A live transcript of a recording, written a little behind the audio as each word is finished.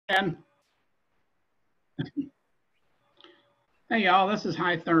And hey, y'all, this is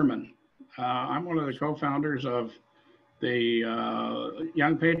Thurman. I'm one of the co-founders of the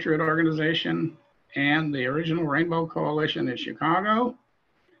Young Patriot Organization and the original Rainbow Coalition in Chicago.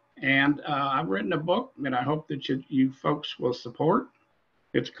 And I've written a book that I hope that you folks will support.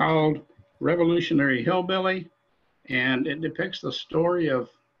 It's called Revolutionary Hillbilly, and it depicts the story of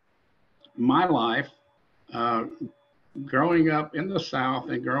my life uh, growing up in the South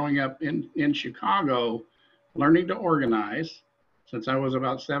and growing up in Chicago, learning to organize since I was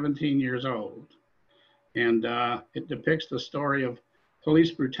about 17 years old. And it depicts the story of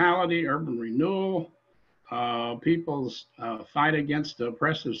police brutality, urban renewal, people's fight against the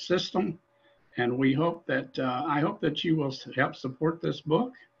oppressive system. And we hope that I hope that you will help support this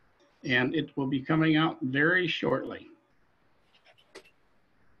book, and it will be coming out very shortly.